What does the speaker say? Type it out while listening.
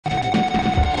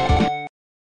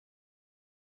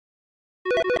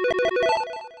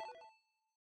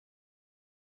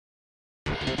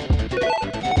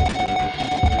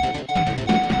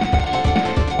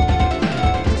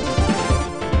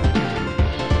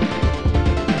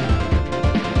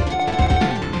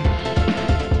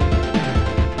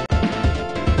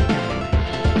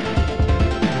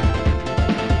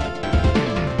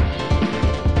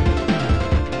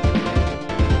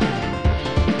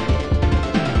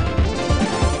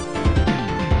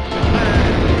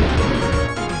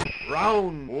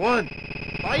Round one.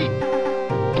 Fight!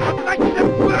 Tiger!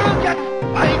 Tiger!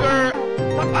 Tiger! Tiger!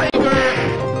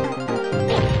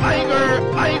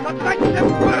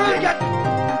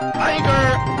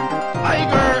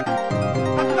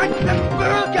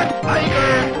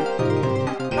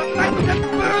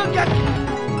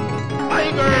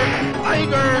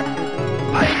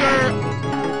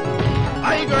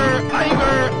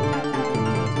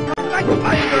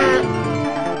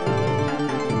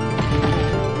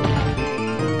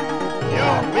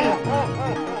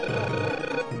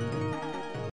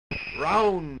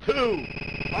 Round two.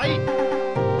 Fight!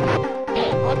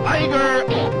 Tiger!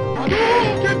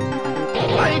 Hadouken!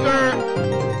 Tiger!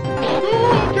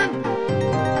 Hadouken!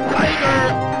 Tiger!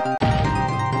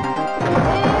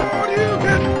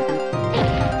 Hadouken!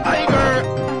 Tiger!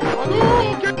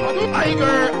 Hadouken!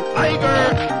 Tiger! Tiger!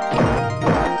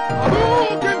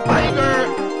 Hadouken! Tiger!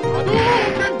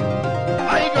 Hadouken!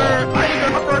 Tiger! Tiger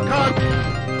uppercut!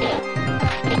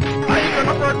 Tiger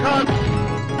uppercut!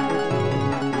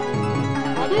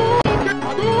 Hadouken!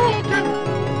 Hadouken!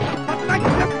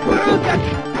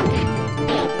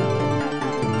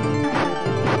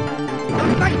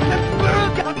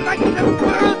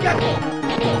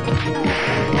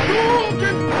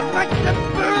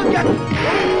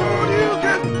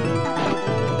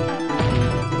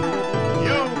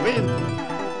 You win.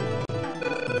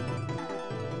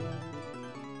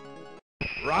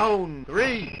 Round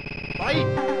three. Fight.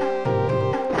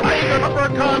 Tiger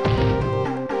uppercut.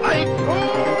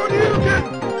 Hadouken.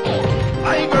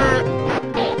 Tiger.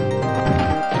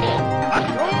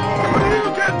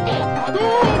 Hadouken.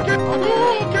 Hadouken.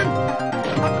 Hadouken.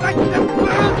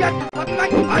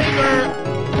 Tiger.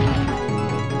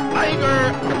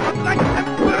 Tiger.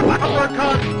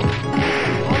 Uppercut.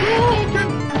 Hadouken.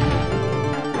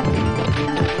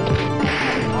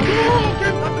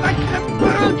 Hadouken.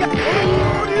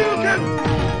 Hadouken.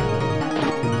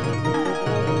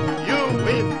 You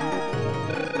win.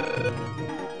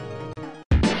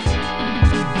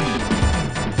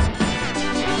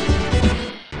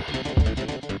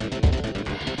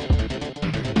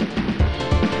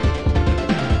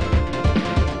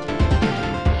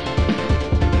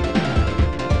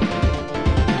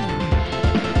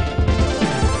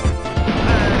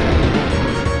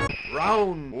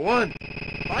 Round one.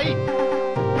 Fight!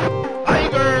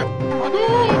 Tiger!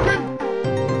 Hadouken!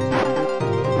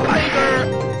 Tiger!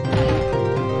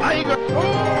 Tiger!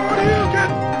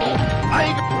 Hadouken!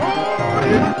 Tiger!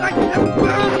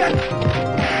 Hadouken!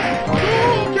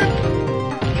 Hadouken!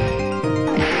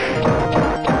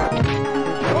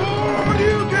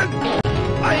 Hadouken!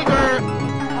 Tiger!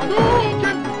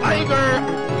 Hadouken! Tiger!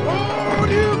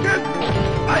 Hadouken!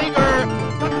 Tiger!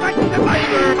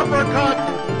 Tiger! Uppercut!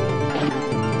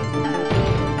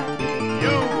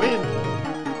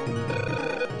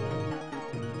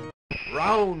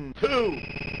 Round two.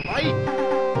 Fight!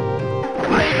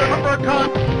 Tiger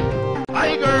uppercut!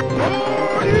 Tiger!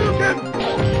 Hadouken!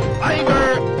 Tiger!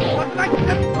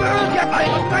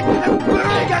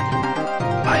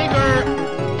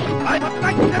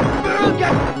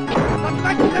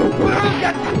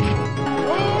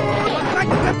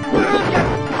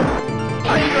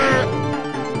 Tiger!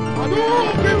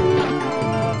 Hadouken!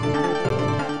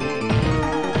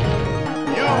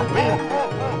 You win!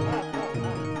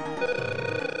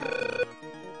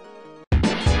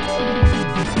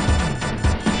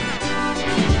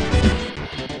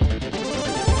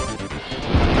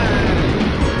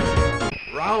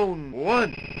 Round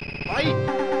one. Fight!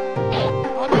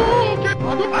 Hadouken!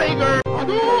 Tiger!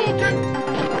 Hadouken!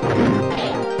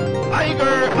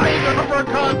 Tiger! Tiger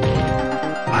uppercut!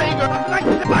 Tiger!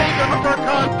 Tiger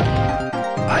uppercut!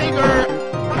 Tiger!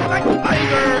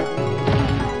 Tiger!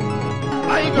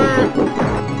 Tiger!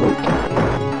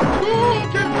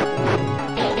 Hadouken!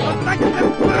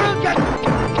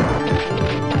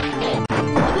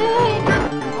 Hadouken!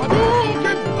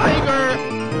 Hadouken! Tiger!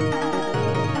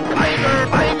 Tiger!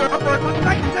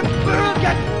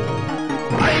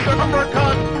 Tiger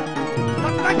uppercut!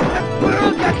 Tiger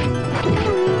uppercut!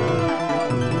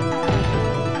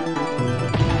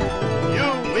 You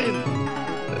win.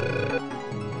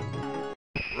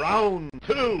 Round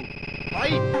two.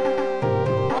 Fight!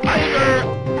 Tiger!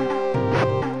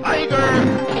 Tiger!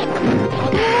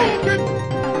 Hadouken!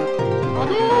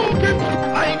 Hadouken!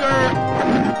 Tiger!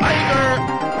 Tiger!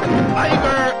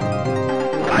 Tiger!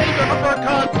 Tiger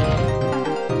uppercut!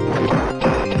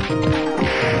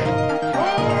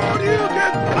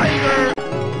 Hadouken! Tiger!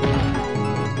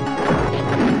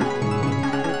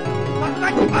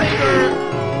 Tiger!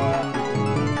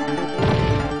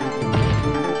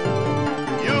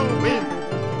 You win.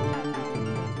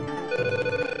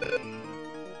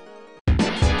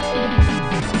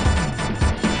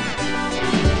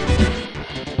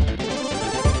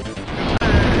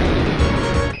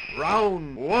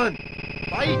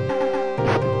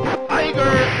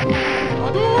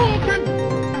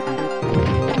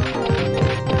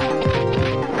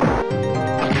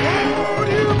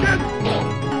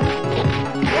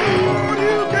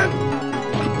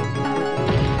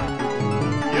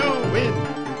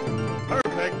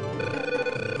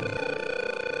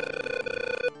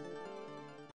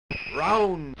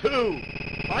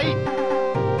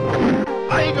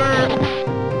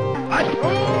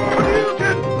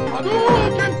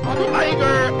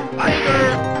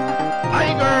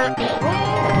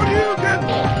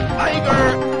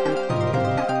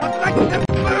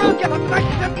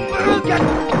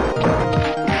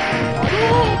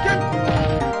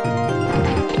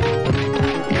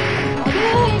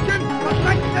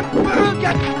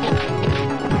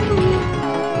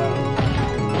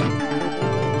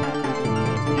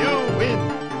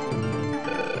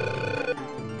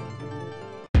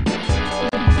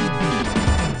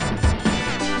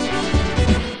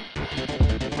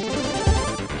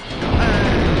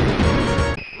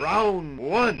 Round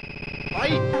one,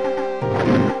 fight!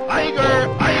 Tiger,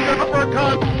 tiger,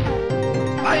 uppercut!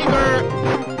 Tiger!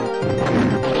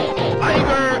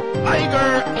 Tiger, tiger,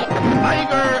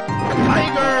 tiger,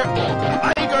 tiger,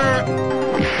 tiger!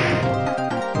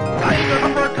 Tiger,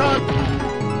 uppercut!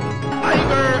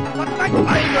 Tiger,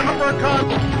 tiger, uppercut!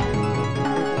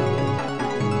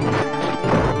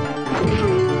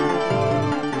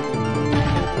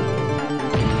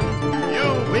 You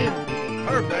win!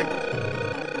 Perfect!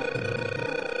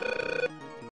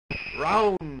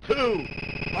 Round two,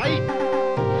 fight!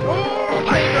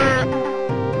 Tiger!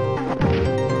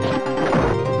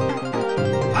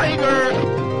 Tiger!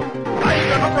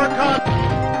 Tiger uppercut!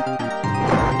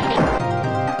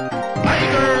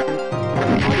 Tiger!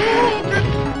 Hadouken!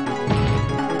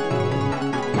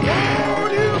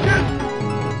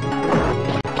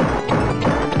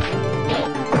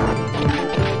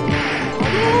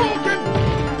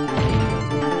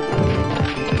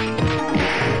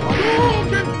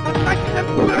 Hadouken!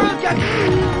 Hadouken!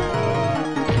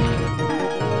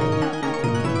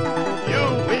 You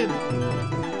win!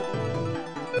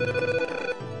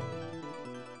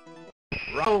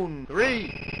 Round three,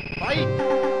 fight!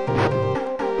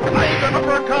 Tiger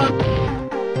uppercut!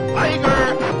 Tiger!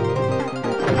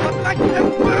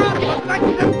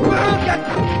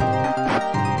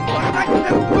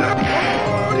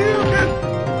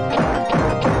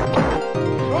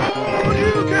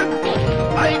 Hadouken!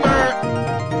 Tiger!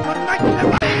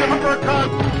 Tiger uppercut!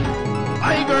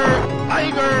 Tiger!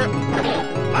 Tiger!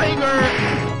 Tiger!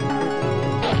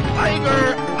 Tiger!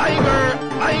 Tiger!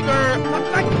 Tiger!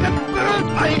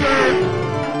 Tiger!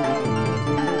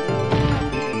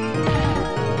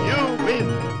 You win!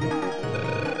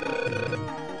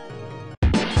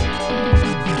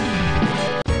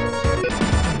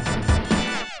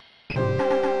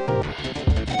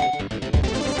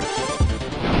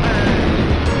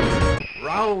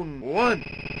 Round one,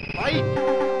 fight!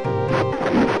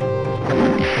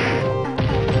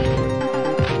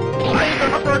 Tiger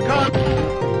uppercut!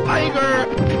 Tiger!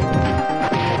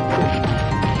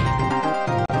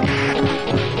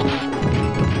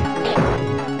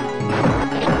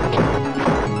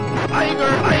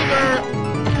 Tiger! Tiger!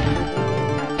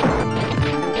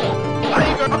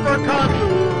 Tiger uppercut!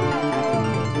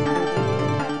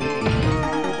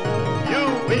 You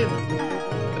win!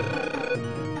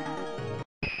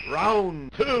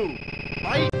 Round two,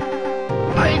 fight!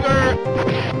 Tiger!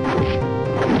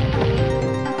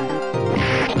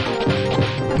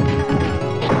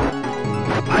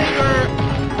 Tiger!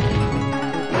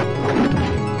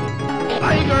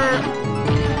 Tiger!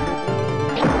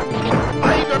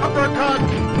 Tiger uppercut!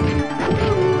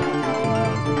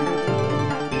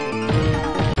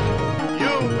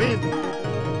 You win!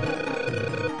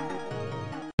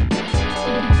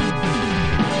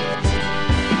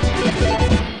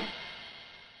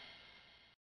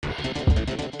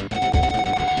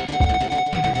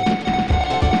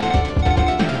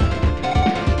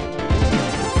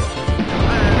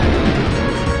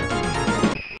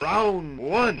 Round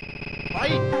one,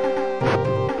 fight!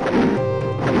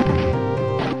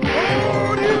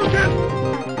 Hadouken!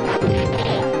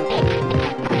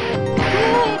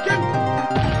 Hadouken!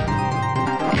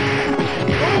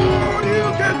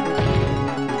 Hadouken!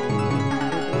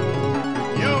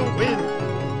 You win!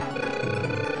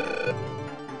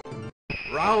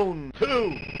 Round two,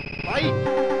 fight!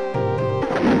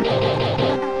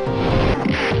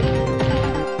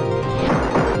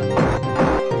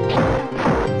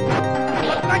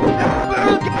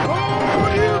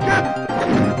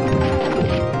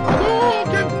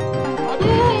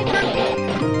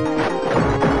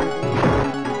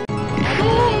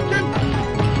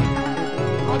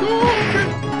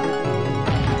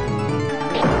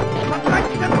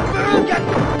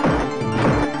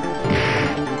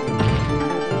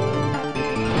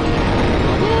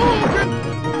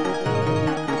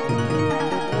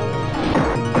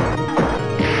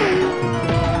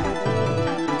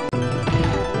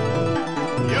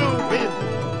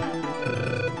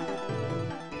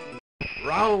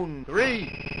 Round three,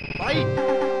 fight!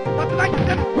 But like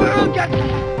the Hadouken!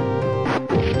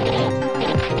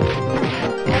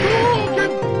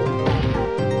 Hadouken!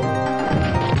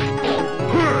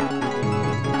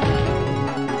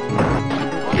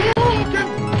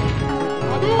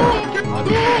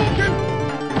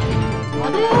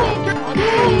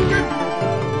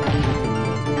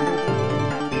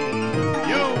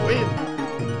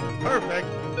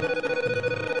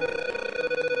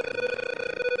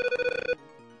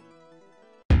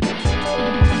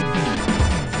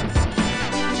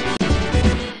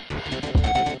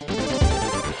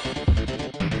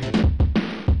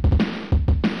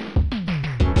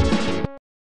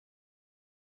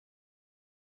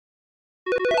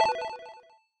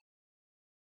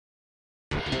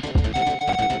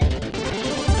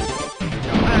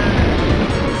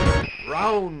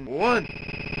 Round 1.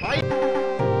 Fight!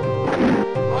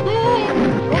 Hadouken!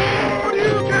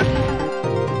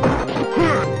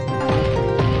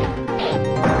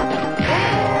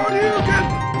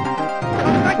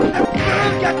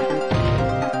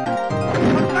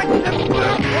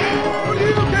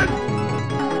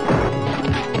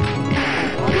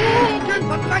 Hadouken!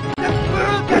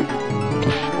 Hadouken!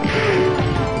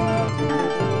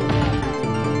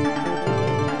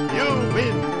 You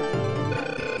win.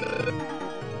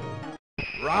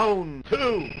 Round 2.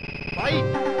 Fight!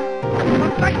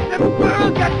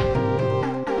 Hadouken!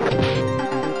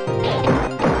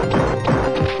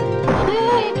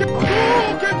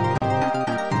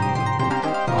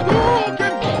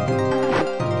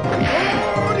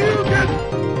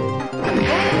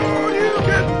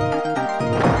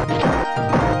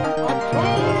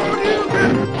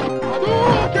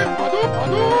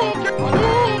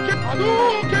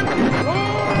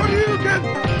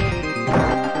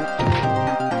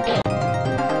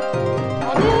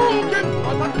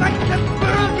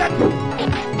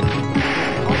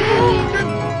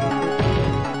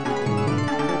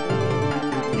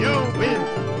 You win.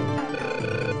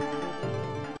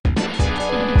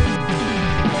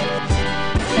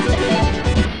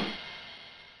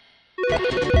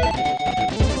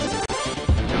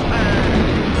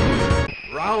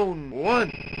 Round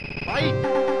 1. Fight!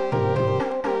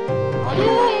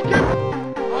 Hadouken!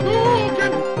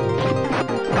 Hadouken!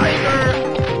 Tiger!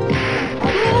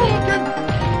 Hadouken!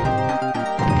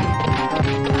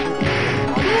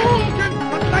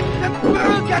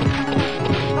 Hadouken!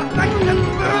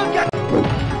 Hadouken!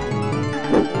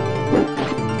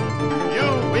 You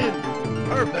win.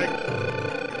 Perfect.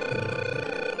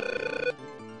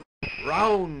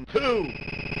 Round 2.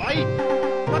 Fight!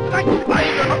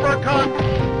 Tiger uppercut!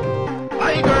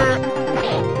 Tiger!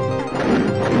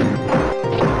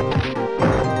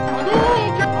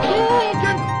 Hadouken!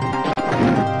 Hadouken!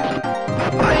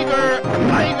 Tiger!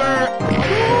 Tiger!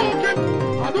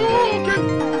 Hadouken! Hadouken!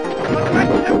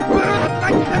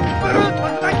 Hadouken!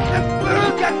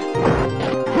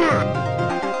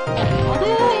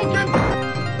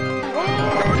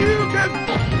 Hadouken!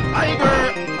 Tiger!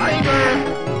 Tiger! Tiger!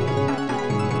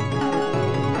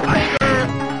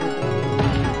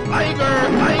 Tiger!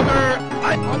 Tiger!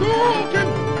 Hadouken!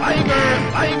 Tiger!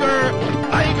 Tiger!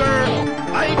 Tiger!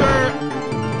 Tiger!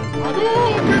 Hadouken!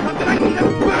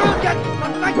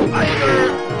 Tiger!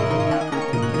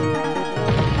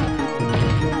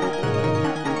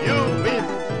 You win.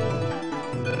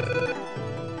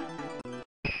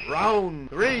 Round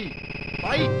 3.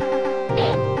 Fight!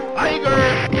 Tiger!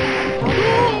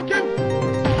 Hadouken!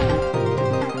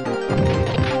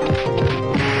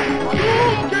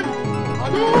 Hadouken!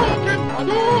 Hadouken!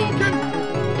 Hadouken!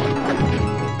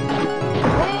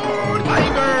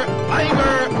 Tiger!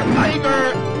 Tiger! Tiger!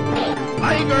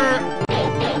 Tiger!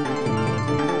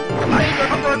 Tiger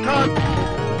uppercut!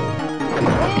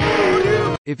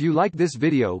 If you like this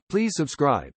video, please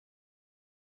subscribe.